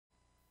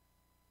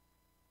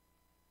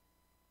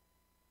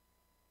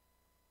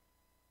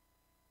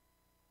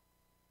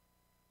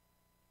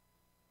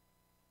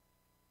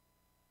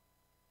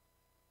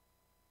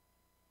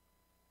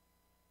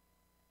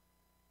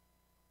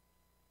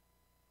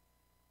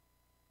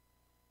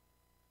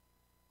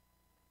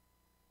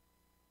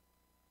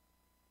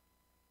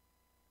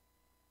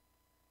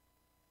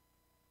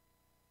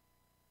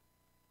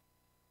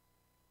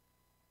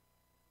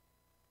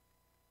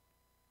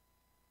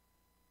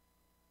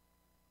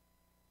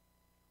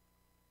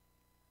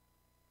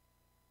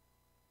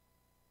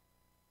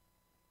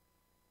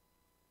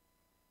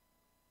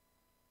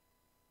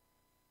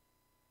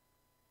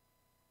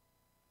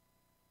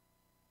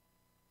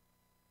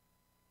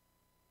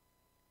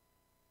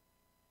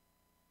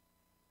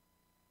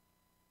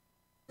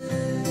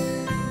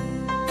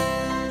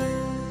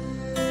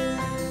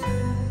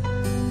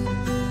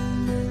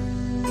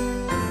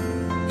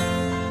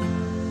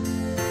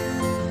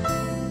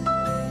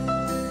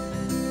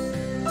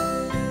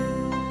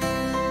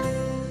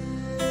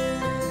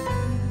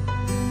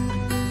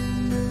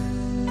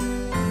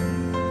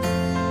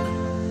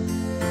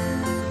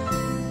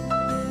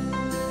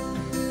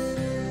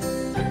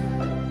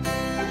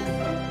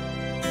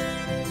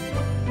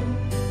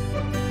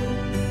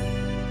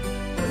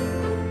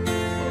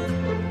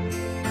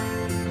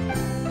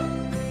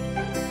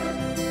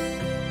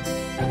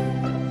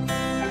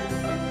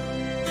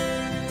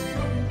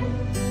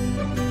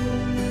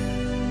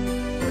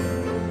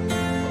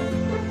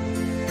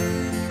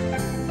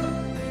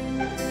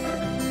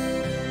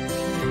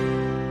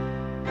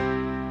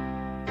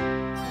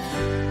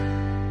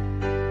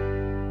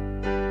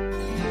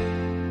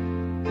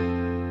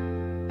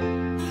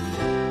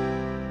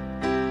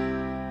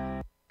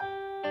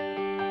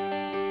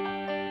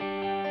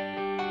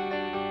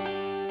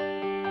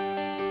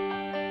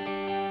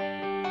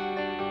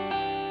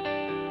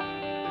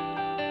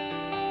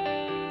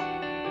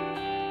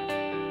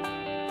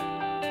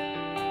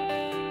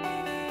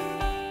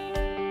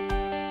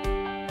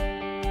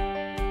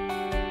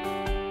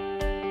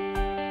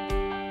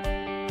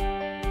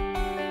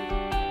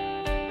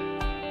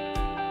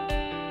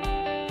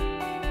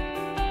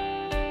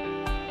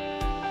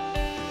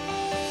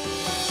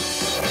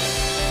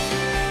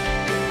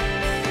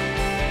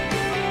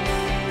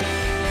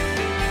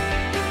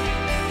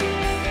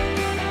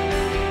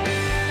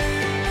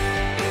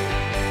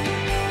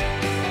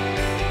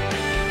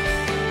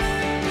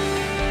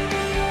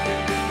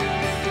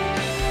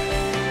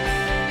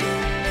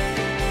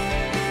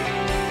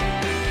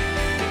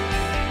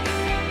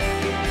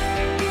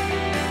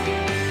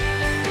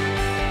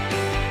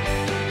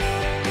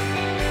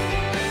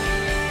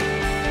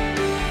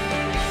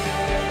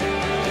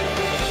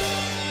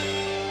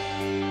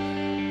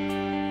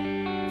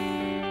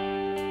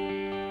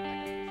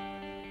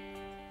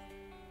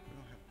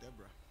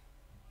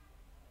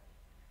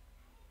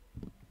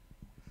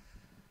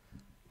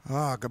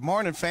Good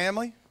morning,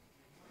 family.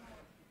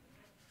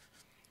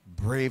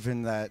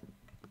 Braving that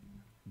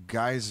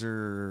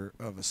geyser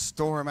of a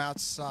storm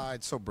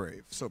outside. So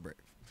brave, so brave.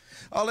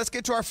 Let's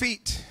get to our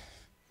feet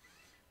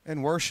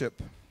and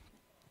worship.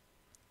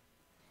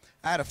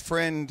 I had a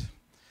friend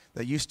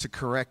that used to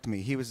correct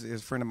me. He was a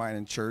friend of mine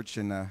in church,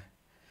 and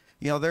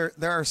there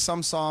are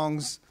some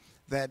songs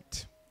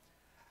that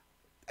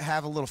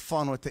have a little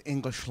fun with the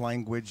English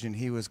language, and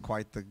he was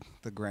quite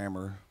the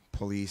grammar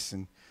police.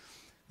 And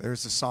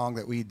there's a song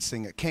that we'd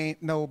sing,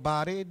 "Can't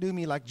Nobody Do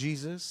Me Like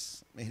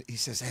Jesus." He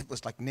says it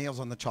was like nails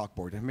on the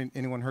chalkboard. I mean,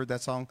 anyone heard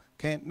that song?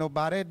 "Can't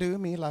nobody do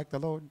me like the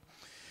Lord."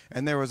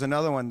 And there was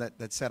another one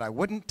that said, "I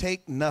wouldn't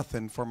take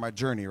nothing for my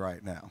journey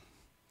right now."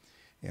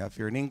 Yeah, if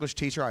you're an English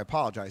teacher, I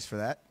apologize for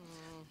that.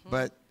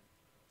 But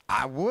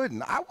I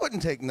wouldn't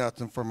take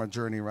nothing for my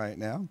journey right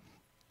now.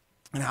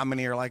 And how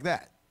many are like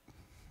that?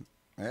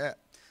 Yeah.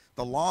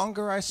 The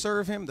longer I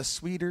serve him, the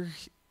sweeter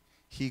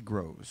he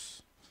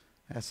grows.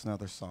 That's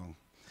another song.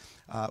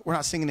 We're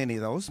not singing any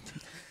of those.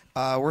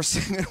 We're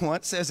singing one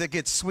that says it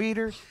gets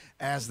sweeter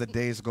as the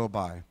days go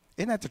by.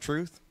 Isn't that the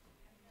truth?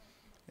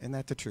 Isn't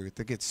that the truth?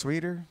 It gets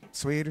sweeter,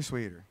 sweeter,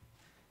 sweeter.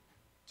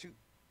 2,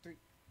 3,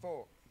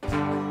 4.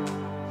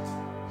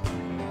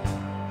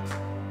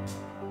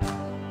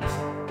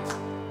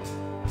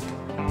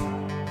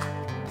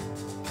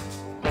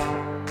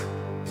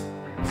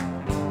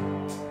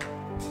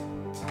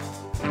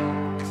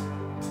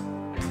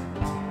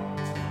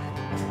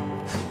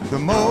 The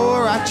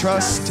more I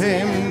trust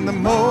him, the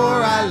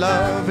more I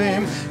love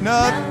him.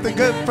 Nothing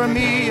good for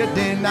me to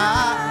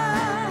deny.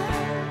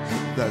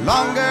 The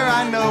longer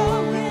I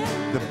know him,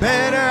 the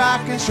better I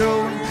can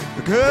show him.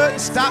 I couldn't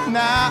stop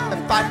now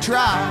if I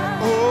try.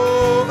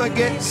 Oh, it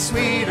gets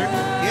sweeter,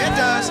 it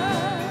does,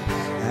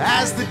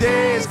 as the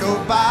days go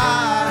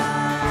by.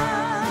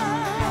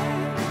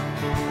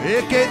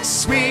 It gets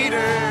sweeter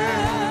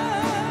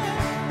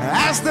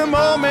as the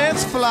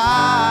moments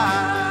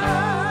fly.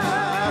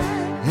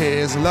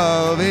 His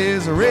love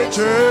is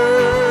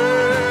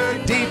richer,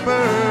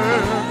 deeper,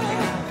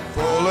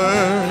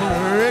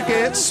 fuller. It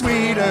gets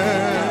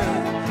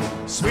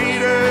sweeter,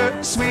 sweeter,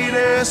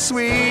 sweeter,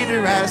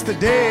 sweeter as the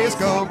days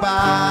go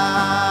by.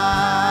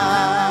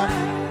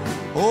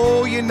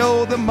 Oh, you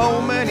know the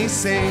moment he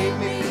saved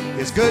me,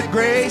 his good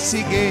grace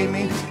he gave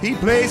me. He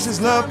placed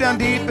his love down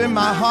deep in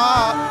my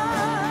heart.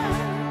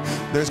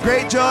 There's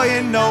great joy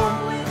in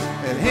knowing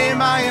that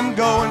him I am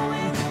going,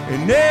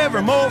 and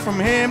never more from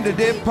him to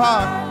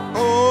depart.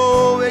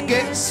 Oh, it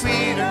gets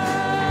sweeter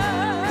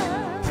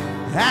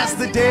as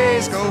the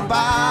days go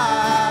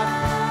by.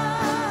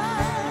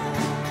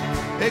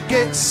 It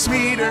gets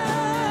sweeter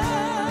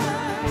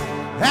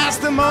as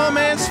the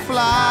moments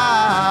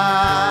fly.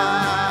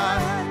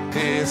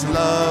 His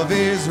love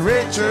is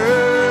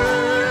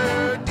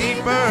richer,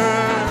 deeper,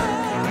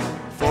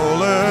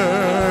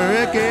 fuller.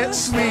 It gets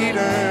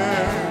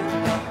sweeter,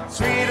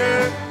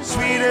 sweeter,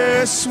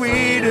 sweeter,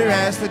 sweeter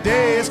as the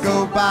days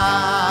go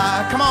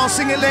by. Come on,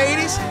 sing it,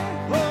 ladies.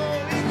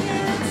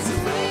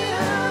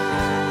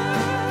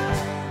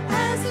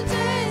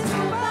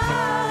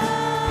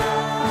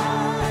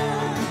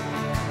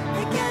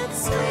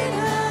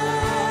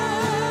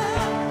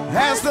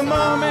 As the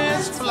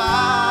moments fly,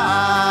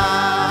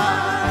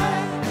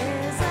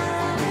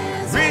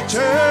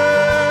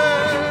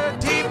 richer,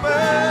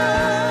 deeper,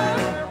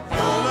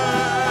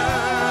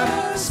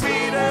 fuller,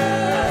 sweeter,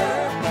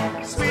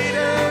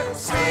 sweeter,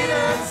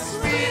 sweeter,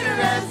 sweeter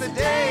as the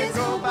days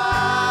go by.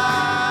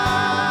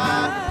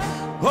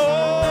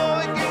 Oh,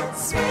 it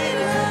gets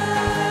sweeter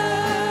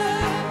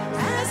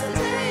as the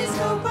days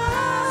go by.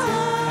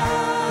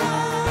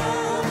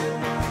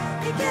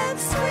 It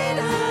gets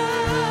sweeter.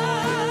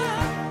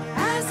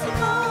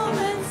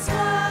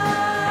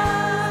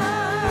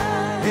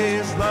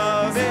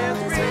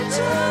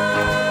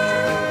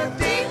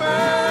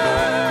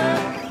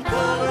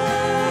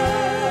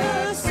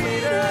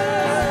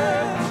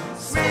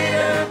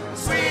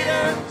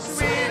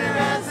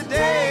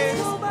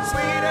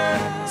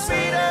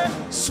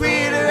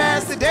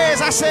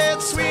 I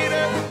said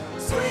sweeter,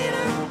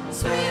 sweeter,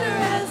 sweeter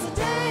as the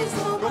days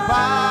go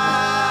by.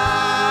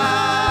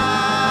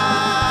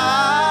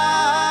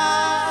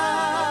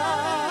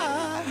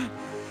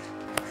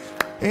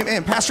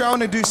 Amen. Pastor, I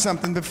want to do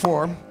something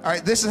before. All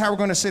right, this is how we're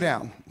going to sit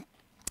down.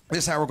 This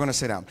is how we're going to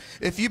sit down.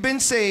 If you've been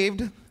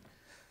saved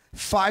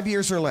 5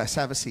 years or less,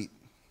 have a seat.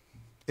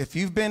 If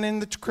you've been in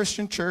the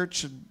Christian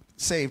church,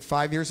 saved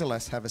 5 years or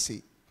less, have a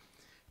seat.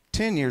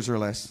 10 years or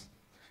less,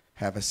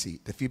 have a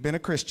seat. If you've been a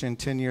Christian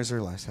 10 years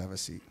or less, have a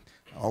seat.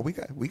 Oh, we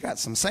got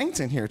some saints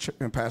in here,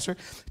 Pastor.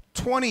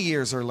 20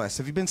 years or less.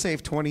 If you've been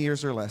saved 20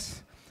 years or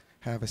less,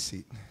 have a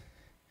seat.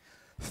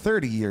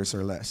 30 years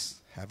or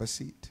less, have a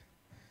seat.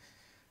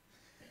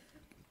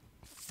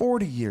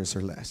 40 years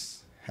or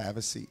less, have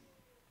a seat.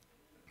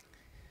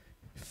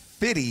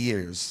 50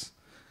 years,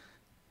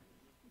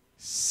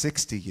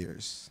 60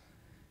 years.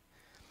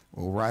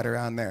 Well, right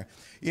around there.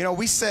 You know,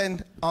 we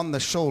stand on the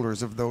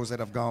shoulders of those that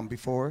have gone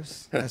before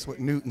us. That's what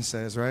Newton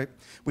says, right?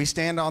 We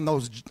stand on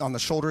the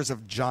shoulders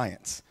of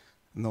giants.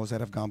 and those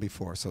that have gone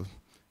before. So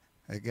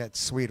it gets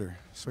sweeter,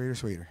 sweeter,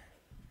 sweeter.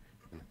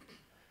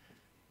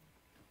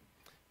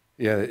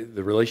 Yeah,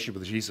 the relationship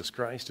with Jesus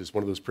Christ is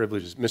one of those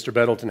privileges. Mr.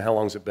 Bettleton, how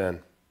long has it been?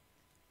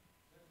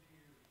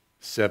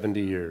 70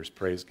 years,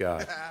 praise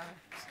God.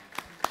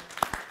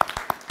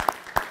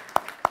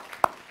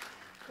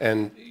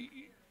 And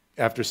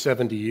after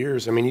 70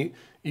 years, I mean,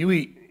 you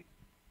eat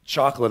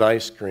chocolate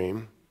ice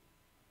cream.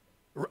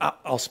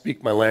 I'll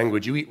speak my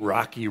language. You eat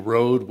Rocky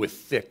Road with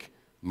thick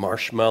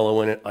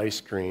marshmallow in it,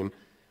 ice cream,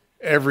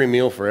 every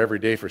meal for every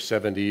day for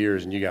 70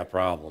 years, and you got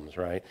problems,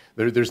 right?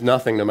 There's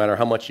nothing, no matter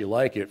how much you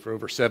like it, for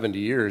over 70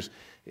 years,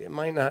 it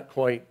might not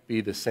quite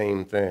be the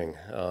same thing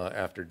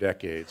after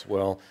decades.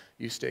 Well,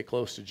 you stay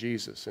close to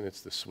Jesus, and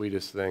it's the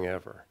sweetest thing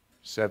ever.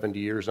 70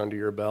 years under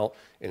your belt,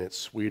 and it's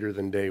sweeter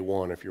than day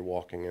one if you're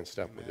walking in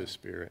step with His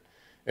Spirit.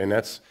 And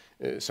that's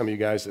some of you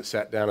guys that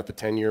sat down at the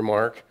 10-year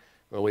mark.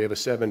 Well, we have a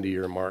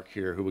 70-year mark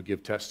here who would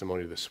give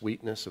testimony to the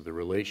sweetness of the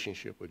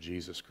relationship with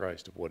Jesus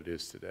Christ, of what it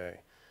is today.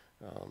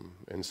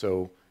 And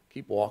so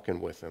keep walking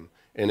with Him.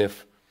 And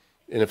if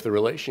the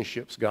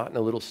relationship's gotten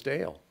a little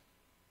stale,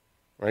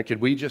 right?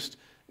 Could we just,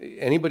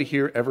 anybody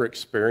here ever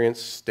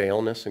experience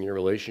staleness in your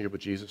relationship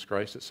with Jesus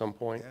Christ at some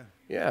point?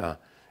 Yeah.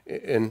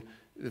 And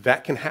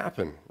that can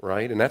happen,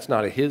 right? And that's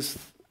not a His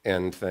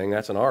end thing,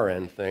 that's an our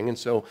end thing. And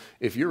so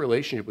if your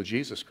relationship with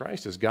Jesus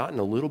Christ has gotten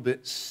a little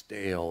bit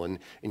stale, and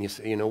you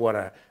say, you know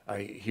what,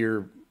 I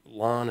hear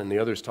Lon and the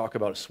others talk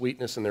about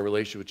sweetness in their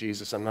relationship with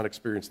Jesus, I'm not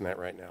experiencing that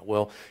right now.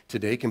 Well,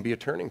 today can be a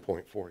turning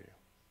point for you,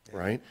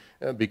 right?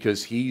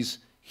 Because He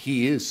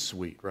is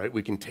sweet, right?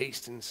 We can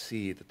taste and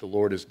see that the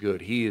Lord is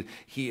good. He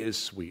is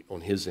sweet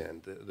on His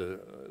end.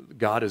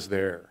 God is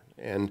there.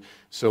 And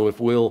so if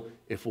we'll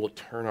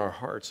turn our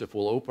hearts, if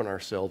we'll open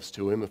ourselves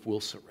to Him, if we'll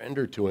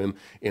surrender to Him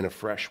in a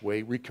fresh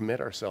way, recommit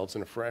ourselves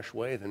in a fresh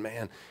way, then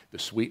man, the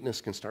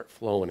sweetness can start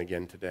flowing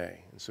again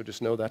today. And so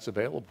just know that's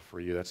available for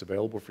you. That's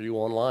available for you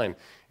online.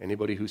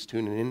 Anybody who's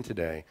tuning in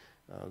today,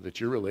 that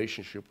your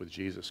relationship with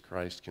Jesus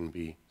Christ can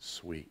be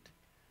sweet.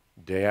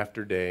 Day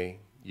after day,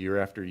 year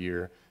after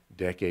year,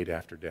 decade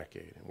after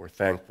decade. And we're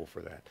thankful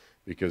for that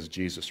because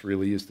Jesus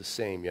really is the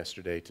same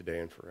yesterday, today,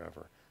 and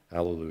forever.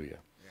 Hallelujah.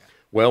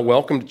 Well,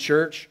 welcome to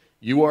church.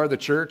 You are the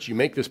church. You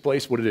make this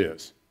place what it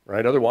is,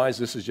 right? Otherwise,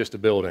 this is just a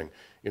building.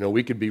 You know,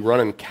 we could be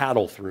running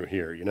cattle through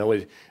here. You know,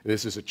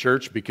 this is a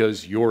church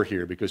because you're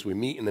here, because we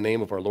meet in the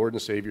name of our Lord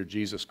and Savior,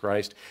 Jesus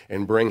Christ,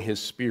 and bring His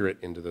Spirit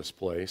into this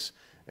place.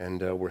 And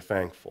we're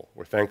thankful.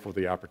 We're thankful for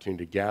the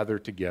opportunity to gather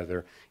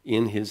together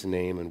in His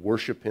name and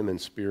worship Him in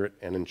spirit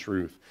and in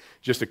truth.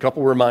 Just a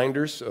couple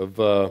reminders of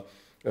the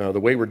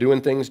way we're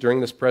doing things during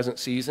this present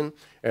season.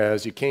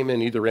 As you came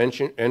in either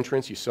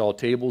entrance, you saw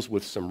tables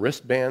with some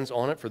wristbands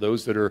on it for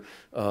those that are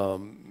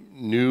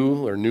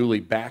new or newly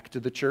back to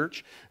the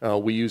church.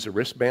 We use a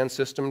wristband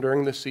system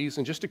during this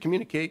season just to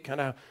communicate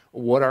kind of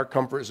what our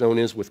comfort zone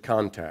is with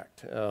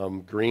contact.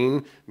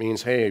 Green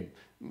means, hey,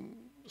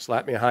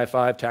 slap me a high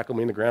five, tackle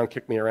me in the ground,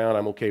 kick me around,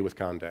 I'm okay with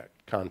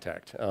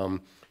contact.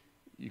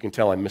 You can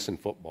tell I'm missing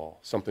football.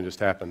 Something just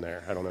happened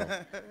there. I don't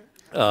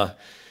know.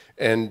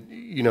 And,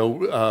 you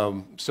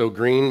know, so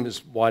green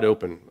is wide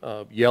open.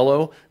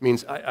 Yellow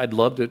means I'd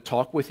love to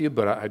talk with you,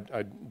 but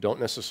I don't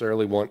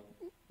necessarily want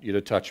you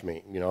to touch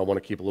me. You know, I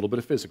want to keep a little bit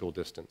of physical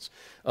distance.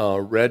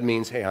 Red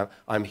means, hey,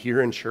 I'm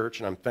here in church,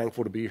 and I'm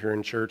thankful to be here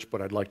in church,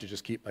 but I'd like to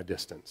just keep my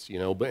distance, you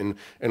know.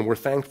 And we're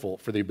thankful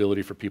for the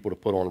ability for people to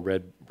put on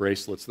red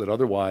bracelets that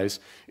otherwise,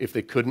 if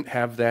they couldn't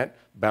have that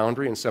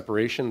boundary and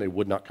separation, they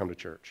would not come to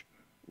church.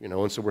 You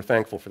know, and so we're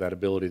thankful for that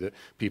ability that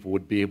people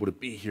would be able to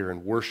be here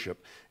and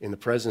worship in the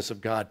presence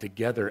of God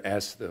together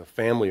as the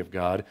family of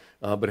God,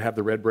 but have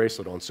the red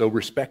bracelet on. So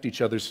respect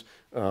each other's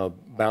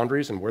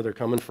boundaries and where they're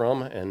coming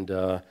from, and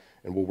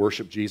we'll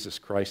worship Jesus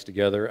Christ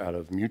together out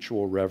of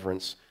mutual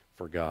reverence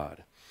for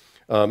God.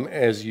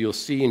 As you'll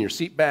see in your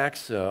seat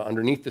backs,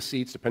 underneath the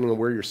seats, depending on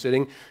where you're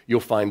sitting, you'll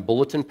find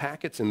bulletin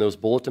packets. In those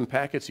bulletin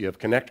packets, you have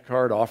Connect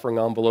card, offering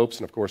envelopes,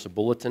 and of course a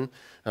bulletin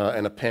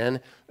and a pen.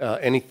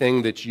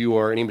 Anything that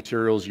any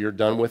materials you're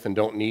done with and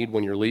don't need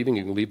when you're leaving,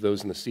 you can leave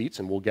those in the seats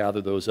and we'll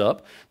gather those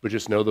up. But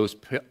just know those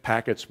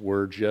packets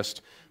were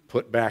just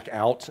put back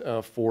out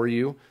for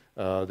you,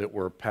 that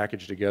were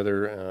packaged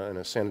together in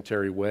a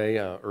sanitary way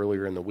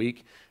earlier in the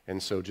week.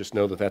 And so just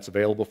know that that's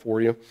available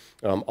for you.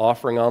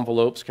 Offering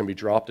envelopes can be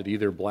dropped at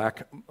either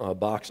black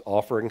box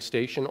offering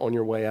station on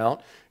your way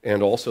out,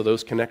 and also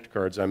those Connect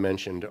cards I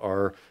mentioned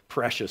are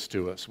precious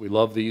to us. We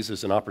love these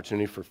as an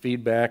opportunity for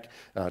feedback,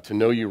 to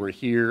know you were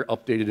here,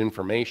 updated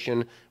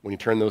information. When you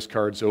turn those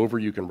cards over,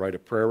 you can write a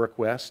prayer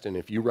request, and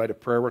if you write a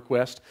prayer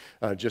request,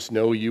 just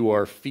know you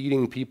are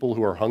feeding people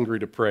who are hungry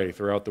to pray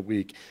throughout the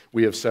week.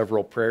 We have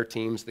several prayer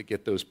teams that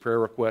get those prayer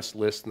request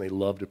lists, and they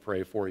love to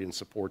pray for you and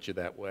support you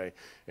that way.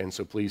 And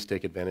so please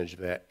take advantage of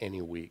that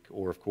any week.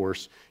 Or, of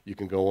course, you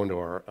can go onto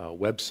our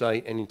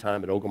website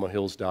anytime at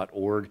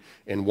ogemawhills.org,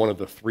 and one of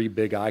the 3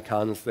 big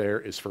icons there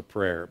is for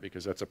prayer,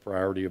 because that's a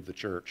priority of the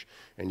church.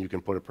 And you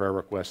can put a prayer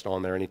request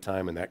on there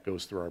anytime, and that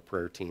goes through our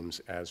prayer teams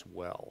as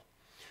well.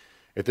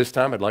 At this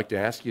time, I'd like to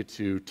ask you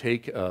to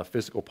take a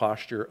physical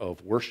posture of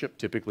worship.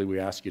 Typically, we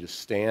ask you to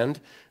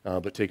stand,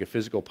 but take a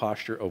physical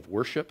posture of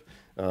worship,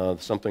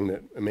 something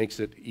that makes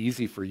it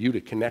easy for you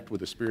to connect with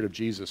the Spirit of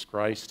Jesus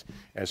Christ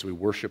as we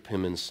worship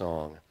him in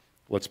song.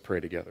 Let's pray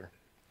together.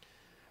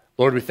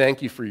 Lord, we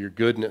thank you for your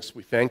goodness.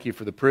 We thank you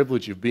for the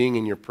privilege of being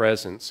in your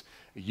presence.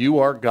 You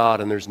are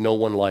God, and there's no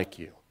one like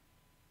you.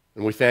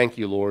 And we thank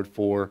you, Lord,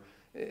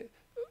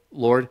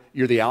 Lord,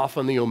 you're the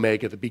Alpha and the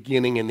Omega, the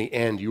beginning and the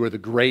end. You are the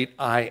great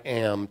I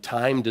am.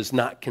 Time does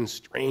not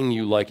constrain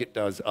you like it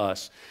does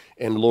us.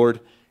 And Lord,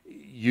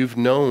 you've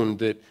known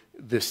that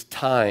this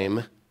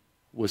time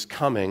was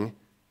coming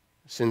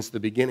since the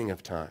beginning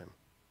of time.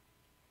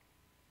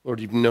 Lord,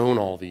 you've known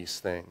all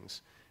these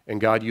things. And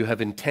God, you have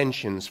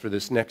intentions for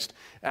this next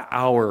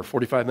hour,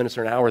 45 minutes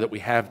or an hour that we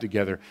have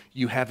together.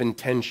 You have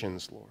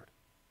intentions, Lord.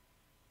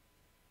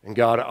 And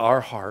God,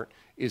 our heart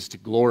is to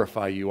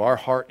glorify you. Our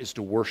heart is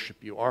to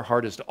worship you. Our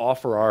heart is to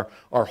offer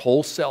our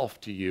whole self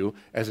to you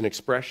as an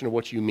expression of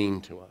what you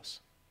mean to us.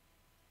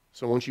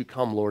 So won't you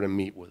come, Lord, and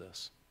meet with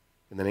us.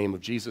 In the name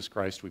of Jesus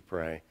Christ we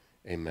pray.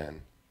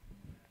 Amen.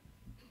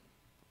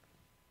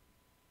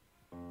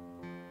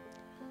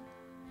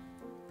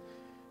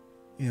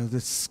 You know,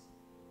 this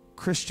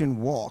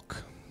Christian walk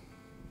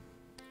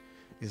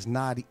is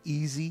not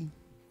easy.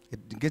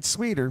 It gets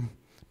sweeter,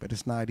 but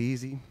it's not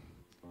easy.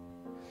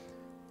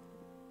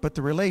 But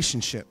the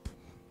relationship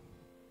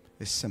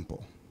is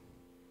simple,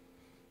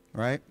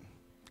 right?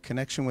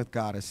 Connection with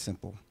God is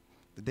simple.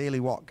 The daily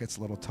walk gets a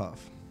little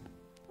tough,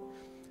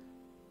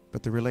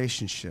 but the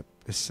relationship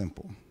is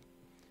simple.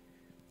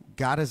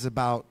 God is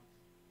about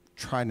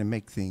trying to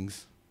make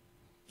things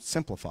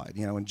simplified.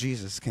 You know, when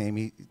Jesus came,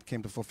 he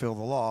came to fulfill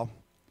the law,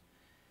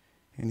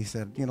 and he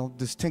said, you know,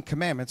 there's 10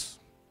 commandments.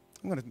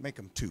 I'm going to make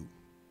them 2.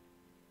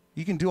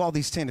 You can do all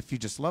these 10 if you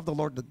just love the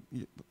Lord,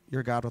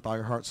 your God, with all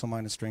your heart, soul,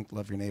 mind, and strength.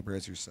 Love your neighbor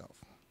as yourself.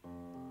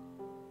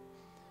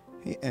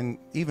 And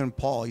even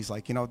Paul, he's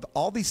like, you know,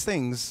 all these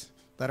things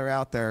that are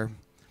out there,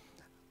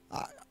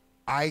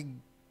 I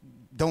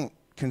don't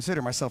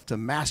consider myself to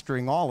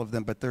mastering all of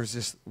them, but there's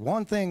this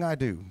one thing I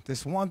do,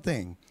 this one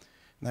thing,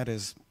 and that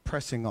is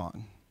pressing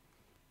on,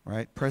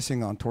 right?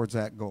 Pressing on towards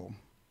that goal.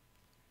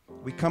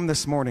 We come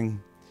this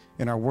morning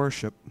in our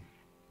worship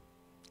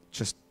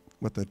just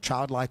with a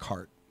childlike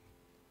heart,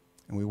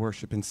 and we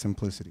worship in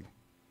simplicity.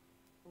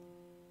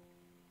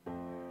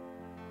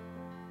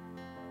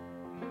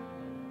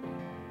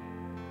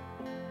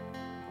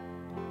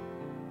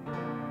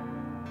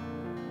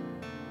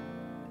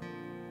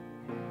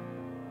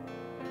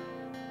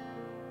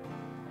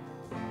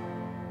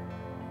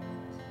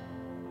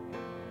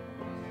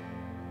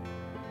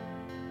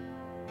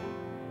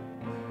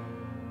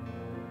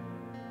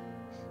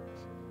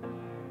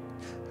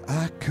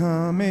 I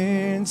come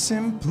in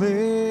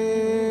simplicity,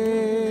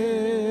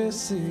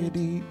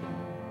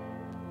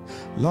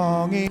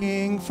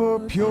 longing for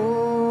purity,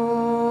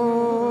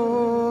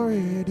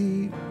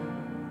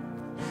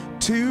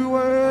 to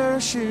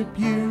worship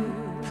you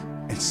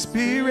in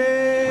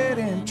spirit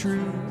and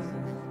truth,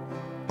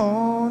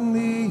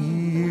 only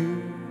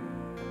you.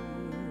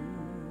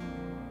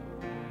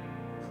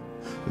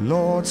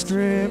 Lord,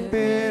 strip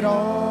it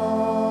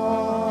all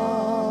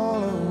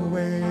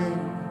away,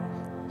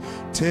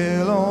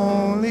 till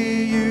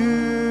only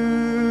you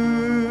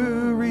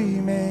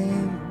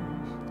remain.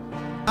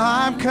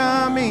 I'm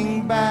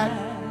coming back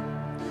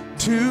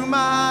to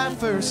my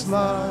first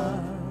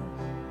love,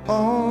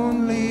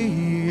 only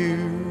you.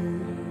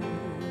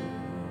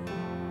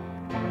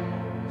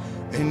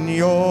 And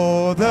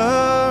you're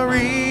the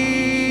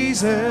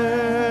reason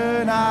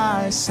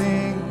I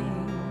sing,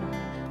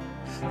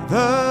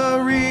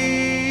 the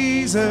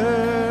reason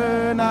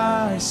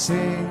I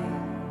sing.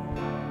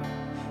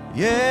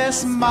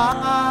 Yes,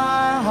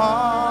 my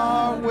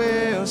heart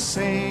will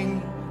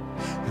sing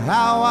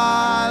how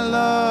I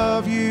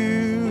love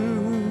you.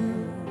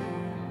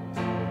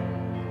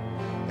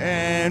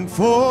 And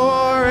forever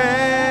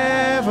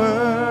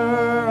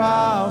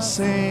I'll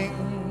sing,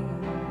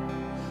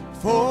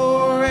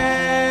 forever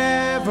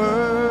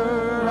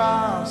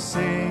I'll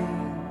sing.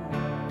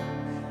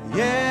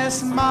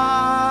 Yes,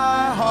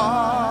 my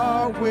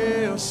heart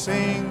will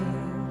sing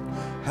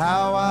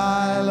how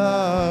I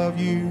love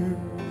you.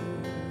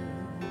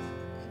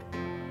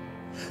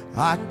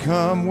 I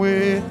come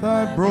with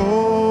a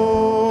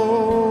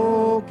broken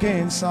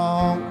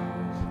song,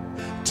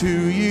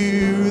 to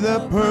you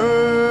the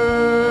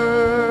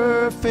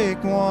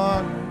perfect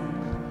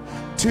one,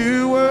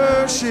 to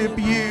worship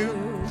you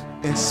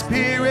in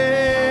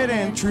spirit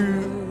and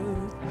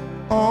truth,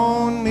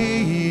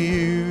 only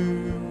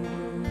you.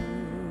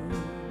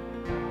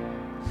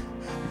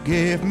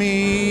 Give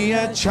me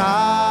a childlike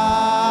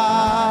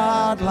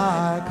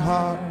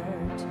heart,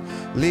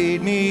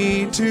 lead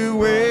me to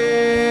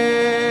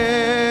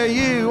where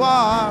you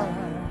are.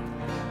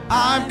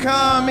 I'm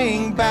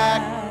coming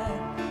back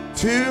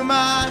to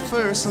my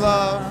first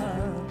love,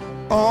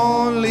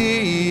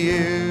 only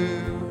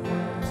you.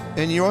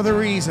 And you're the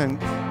reason,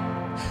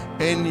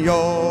 and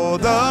you're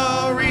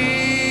the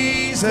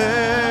reason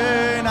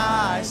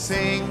I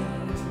sing,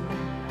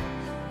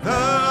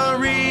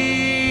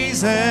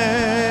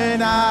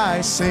 reason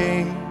I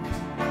sing.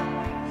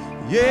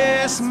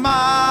 Yes,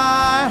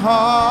 my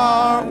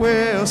heart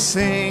will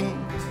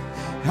sing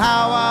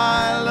how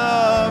I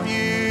love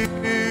you.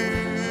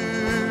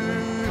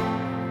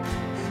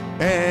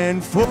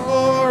 And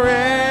forever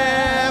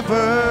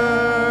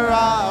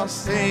I'll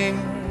sing.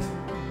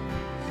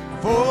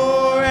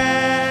 Forever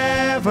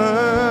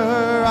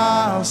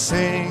I'll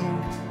sing.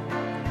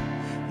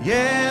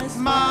 Yes,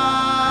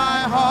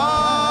 my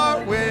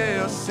heart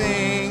will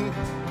sing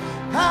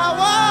how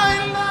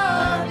I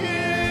love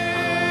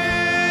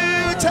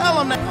you. Tell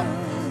them now.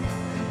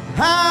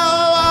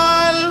 How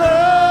I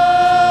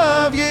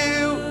love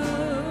you.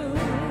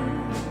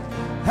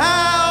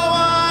 How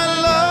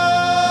I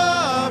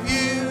love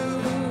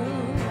you.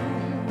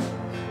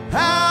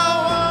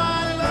 How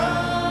I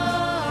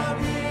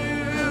love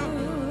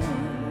you.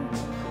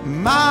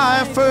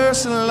 My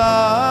first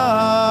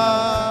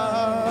love.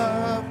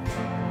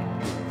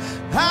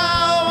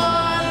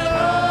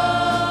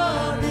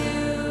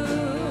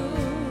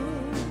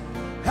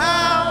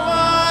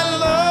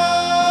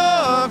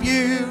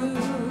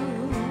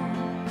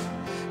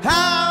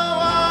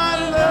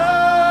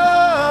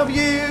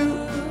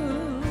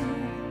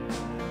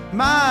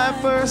 My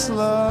first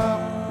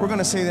love. We're going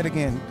to say that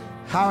again.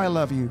 How I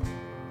love you.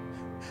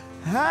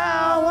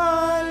 How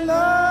I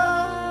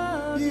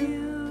love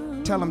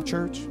you. Tell them,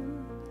 church.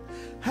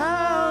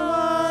 How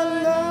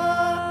I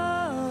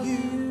love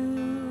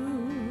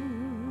you.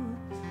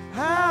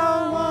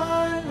 How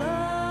I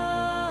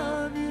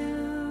love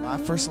you. My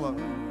first love.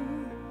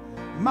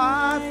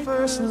 My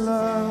first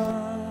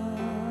love.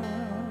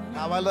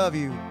 How I love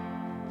you.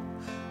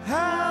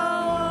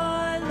 How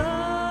I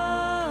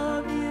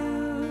love you.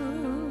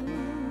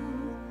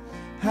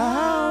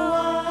 How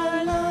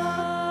I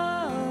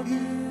love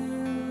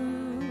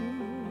you.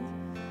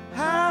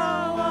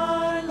 How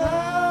I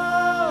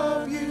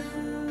love you.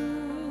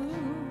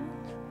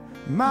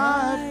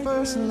 My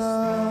first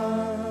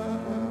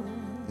love.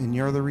 And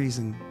you're the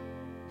reason.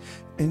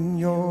 And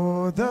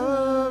you're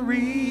the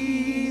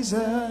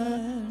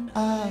reason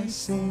I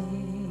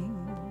sing.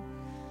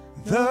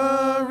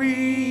 The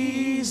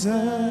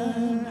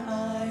reason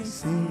I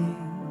sing.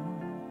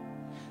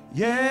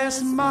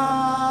 Yes,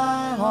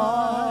 my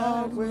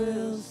heart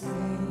will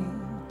sing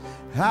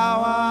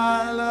how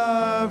I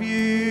love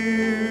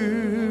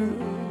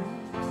you.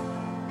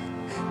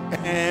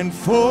 And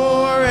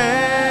forever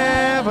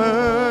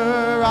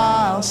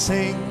I'll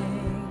sing.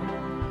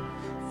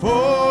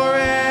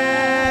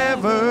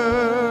 Forever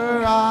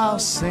I'll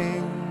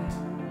sing.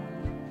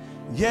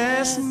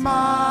 Yes,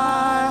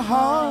 my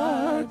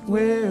heart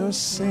will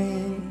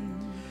sing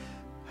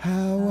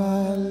how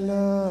I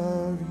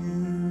love you.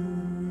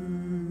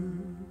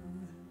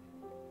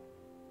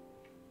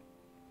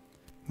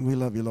 We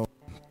love you, Lord,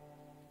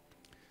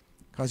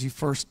 because you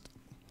first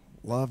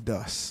loved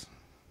us.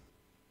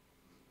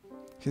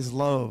 His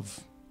love,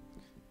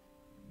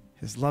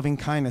 His loving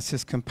kindness,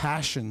 His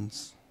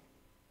compassions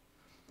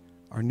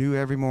are new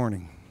every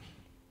morning.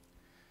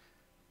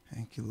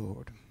 Thank you,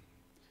 Lord.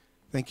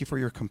 Thank you for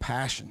your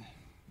compassion,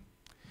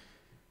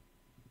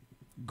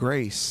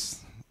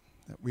 grace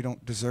that we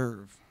don't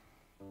deserve.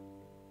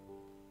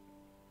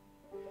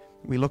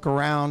 We look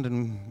around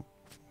and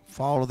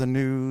follow the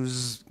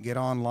news, get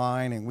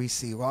online, and we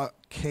see what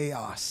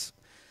chaos.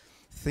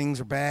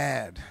 Things are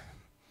bad.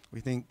 We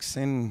think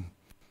sin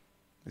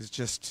is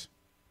just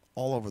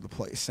all over the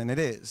place, and it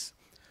is.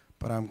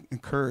 But I'm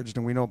encouraged,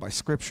 and we know by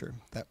Scripture,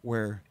 that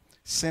where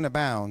sin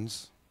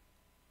abounds,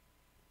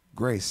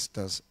 grace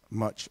does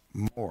much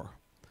more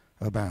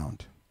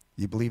abound.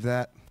 You believe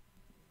that?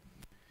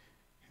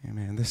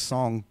 Amen. This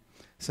song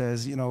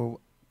says, you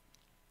know,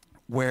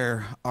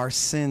 where our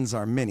sins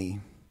are many,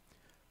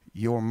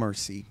 your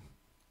mercy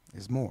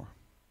is more.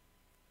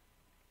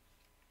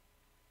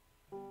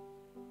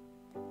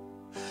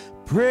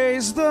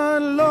 Praise the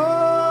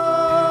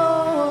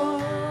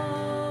Lord.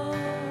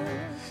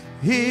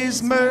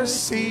 His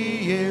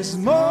mercy is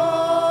more.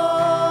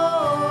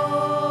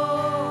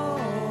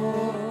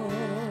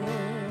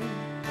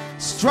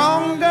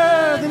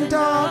 Stronger than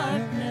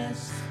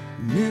darkness,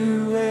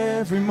 new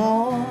every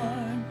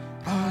morn.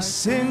 Our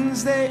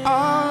sins, they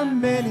are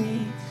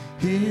many.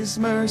 His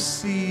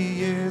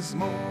mercy is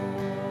more.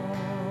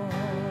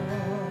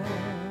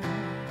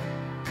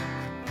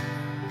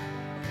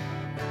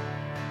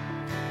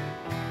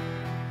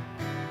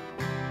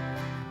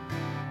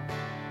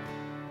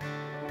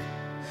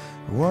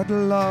 What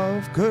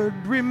love could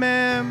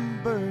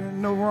remember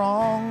no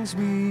wrongs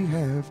we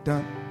have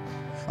done?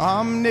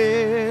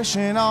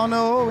 Omniscient,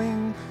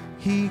 all-knowing,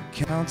 He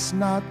counts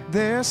not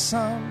their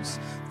sums.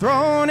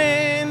 Thrown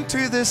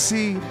into the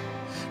sea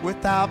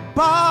without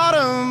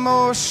bottom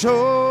or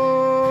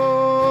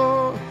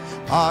shore.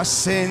 Our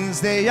sins,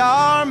 they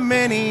are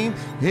many.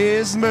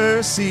 His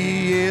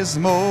mercy is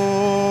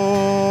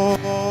more.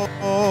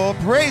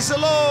 Praise the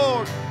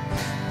Lord.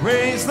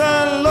 Praise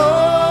the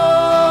Lord.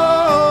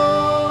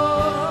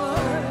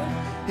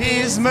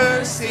 His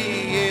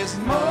mercy is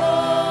more.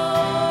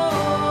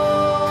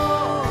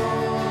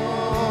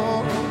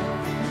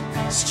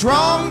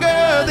 Stronger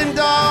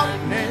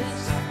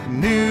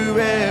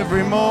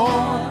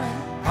evermore.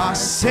 Our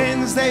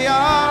sins, they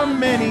are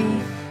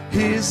many.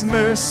 His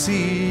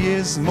mercy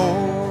is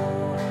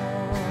more.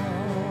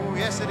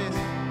 Yes, it is.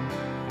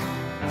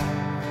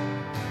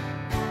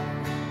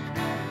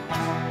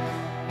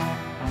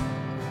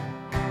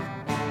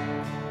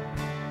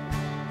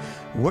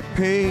 What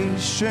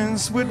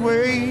patience would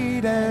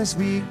wait as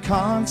we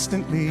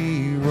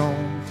constantly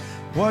roam?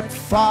 What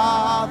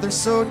Father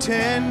so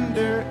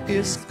tender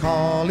is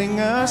calling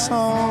us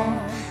home?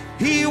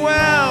 He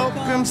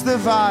welcomes the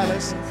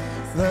vilest,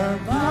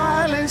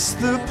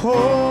 the poor.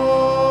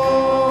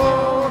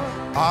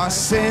 Our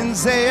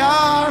sins, they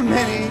are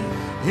many.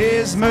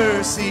 His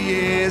mercy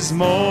is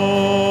more.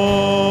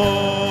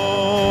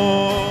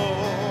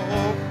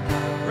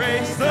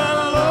 Praise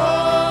the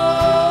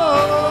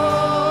Lord.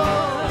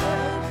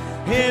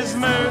 His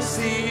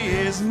mercy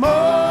is more.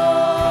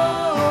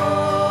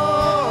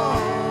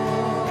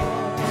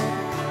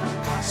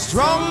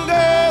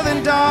 Stronger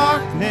than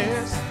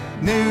darkness,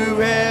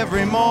 new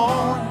every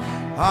morn.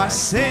 Our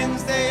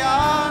sins, they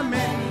are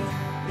many.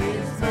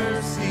 His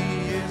mercy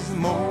is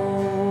more.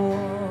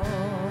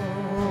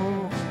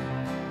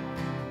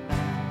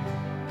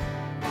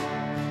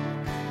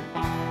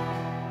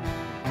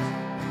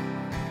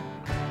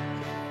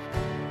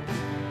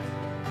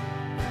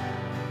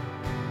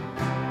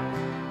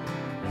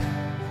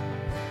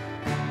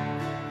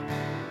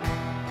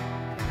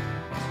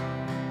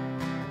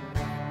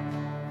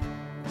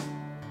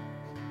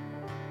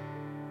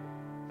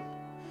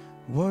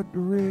 What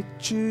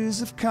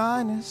riches of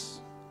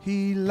kindness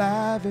He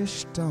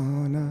lavished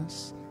on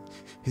us.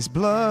 His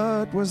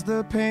blood was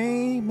the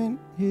payment,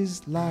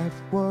 His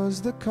life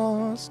was the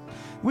cost.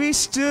 We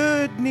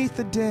stood 'neath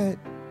the debt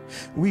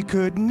we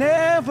could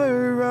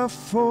never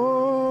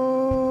afford.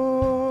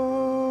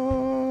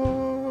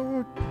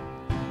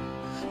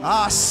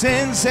 Our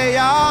sins, they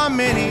are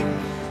many.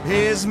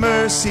 His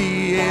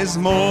mercy is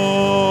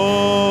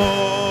more.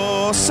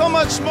 So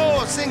much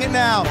more. Sing it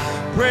now.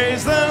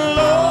 Praise the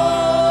Lord.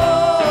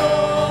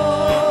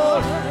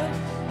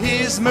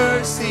 His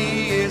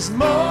mercy is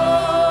more.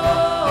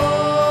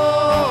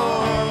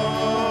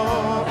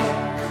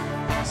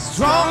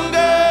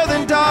 Stronger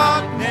than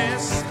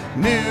darkness,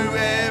 new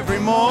every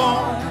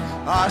morn.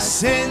 Our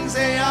sins,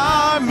 they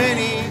are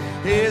many.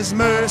 His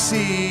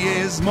mercy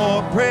is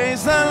more.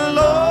 Praise the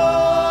Lord.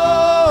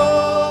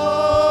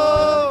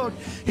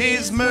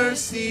 His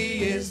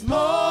mercy is more.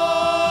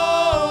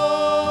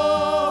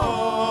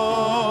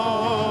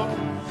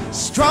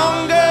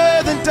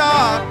 Stronger than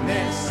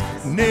darkness,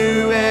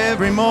 new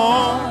every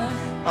morn.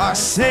 Our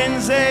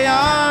sins, they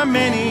are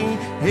many.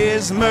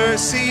 His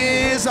mercy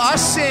is our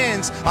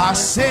sins. Our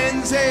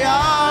sins, they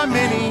are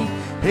many.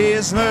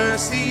 His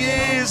mercy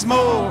is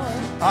more.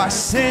 Our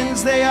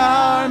sins, they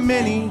are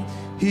many.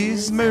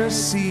 His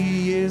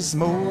mercy is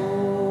more.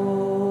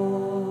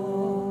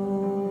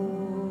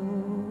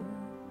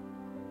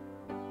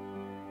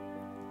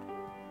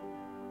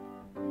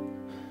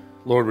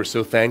 Lord, we're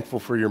so thankful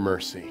for your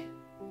mercy.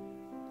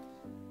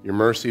 Your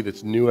mercy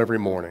that's new every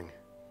morning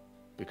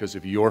because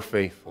of your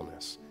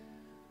faithfulness.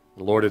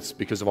 Lord, it's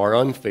because of our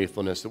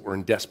unfaithfulness that we're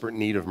in desperate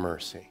need of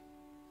mercy.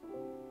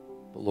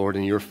 But Lord,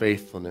 in your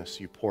faithfulness,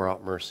 you pour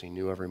out mercy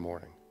new every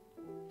morning.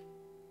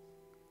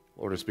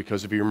 Lord, it's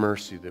because of your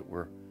mercy that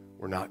we're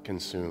not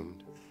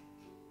consumed.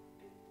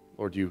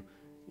 Lord, you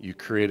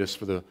create us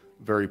for the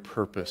very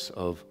purpose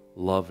of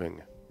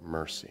loving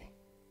mercy.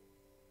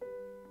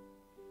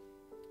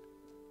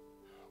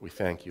 We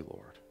thank you,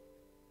 Lord.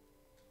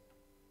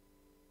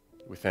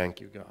 We thank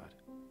you, God,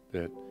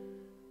 that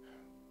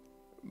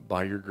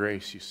by your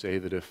grace you say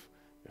that if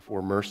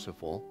we're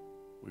merciful,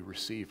 we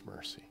receive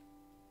mercy.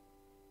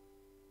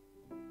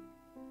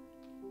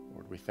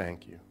 Lord, we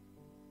thank you.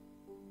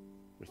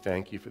 We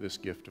thank you for this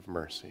gift of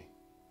mercy.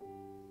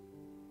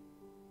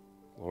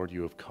 Lord,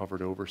 you have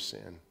covered over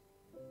sin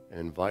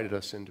and invited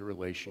us into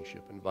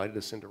relationship, invited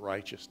us into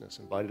righteousness,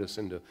 invited us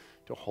into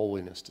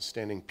holiness, to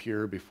standing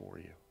pure before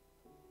you.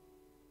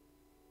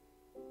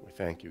 We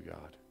thank you,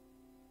 God.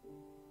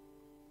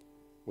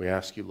 We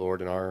ask you,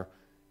 Lord, in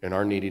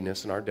our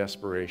neediness and our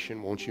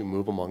desperation, won't you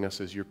move among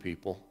us as your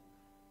people?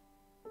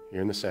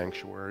 Here in the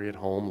sanctuary, at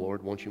home,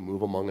 Lord, won't you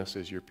move among us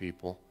as your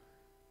people?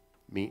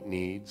 Meet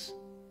needs,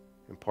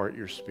 impart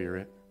your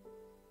spirit.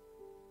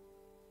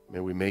 May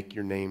we make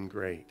your name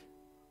great.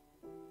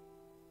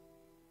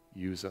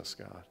 Use us,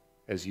 God,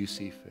 as you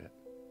see fit.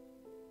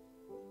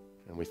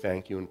 And we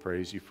thank you and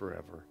praise you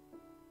forever.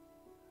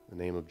 In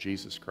the name of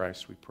Jesus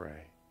Christ we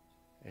pray.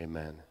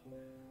 Amen.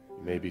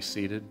 You may be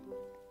seated.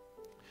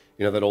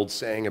 You know that old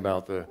saying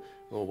about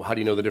how do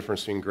you know the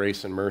difference between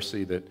grace and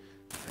mercy?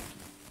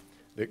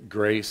 That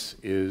grace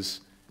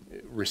is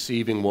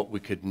receiving what we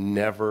could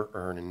never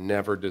earn and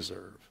never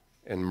deserve.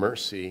 And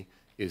mercy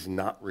is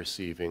not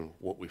receiving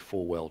what we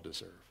full well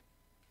deserve.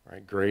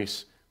 Right?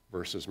 Grace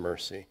versus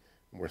mercy.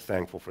 And we're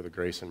thankful for the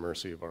grace and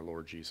mercy of our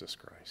Lord Jesus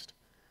Christ.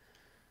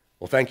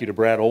 Well, thank you to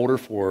Brad Older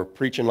for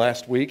preaching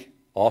last week.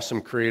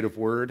 Awesome creative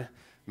word,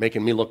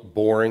 making me look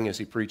boring as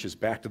he preaches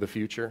Back to the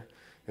Future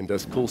and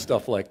does cool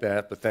stuff like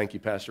that. But thank you,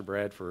 Pastor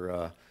Brad,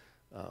 for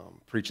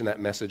preaching that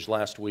message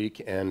last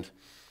week. And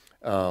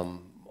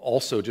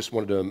also just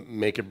wanted to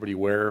make everybody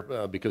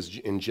aware, because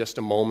in just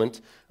a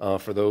moment,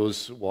 for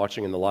those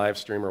watching in the live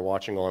stream or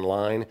watching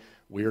online,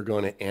 we are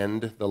going to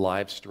end the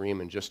live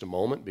stream in just a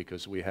moment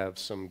because we have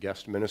some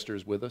guest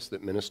ministers with us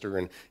that minister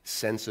in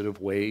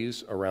sensitive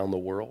ways around the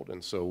world,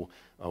 and so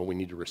we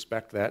need to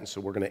respect that. And so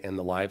we're going to end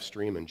the live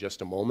stream in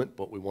just a moment,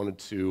 but we wanted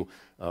to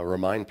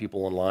remind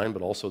people online,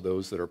 but also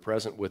those that are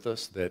present with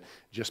us, that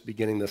just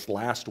beginning this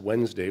last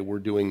Wednesday, we're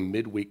doing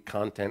midweek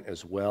content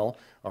as well.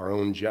 Our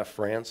own Jeff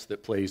France,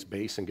 that plays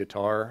bass and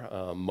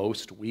guitar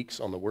most weeks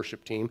on the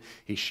worship team,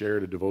 he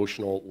shared a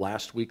devotional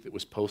last week that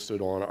was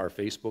posted on our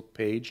Facebook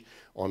page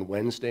on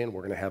Wednesday, and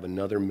we're going to have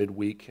another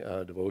midweek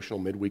devotional,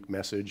 midweek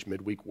message,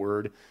 midweek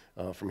word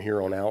from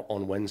here on out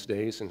on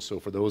Wednesdays. And so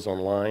for those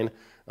online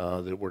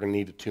that we're going to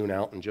need to tune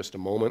out in just a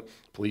moment,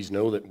 please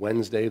know that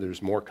Wednesday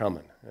there's more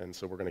coming, and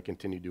so we're going to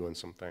continue doing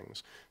some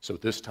things. So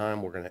at this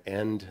time we're going to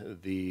end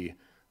the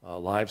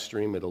live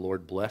stream. May the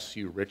Lord bless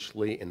you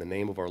richly in the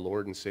name of our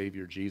Lord and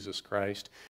Savior Jesus Christ.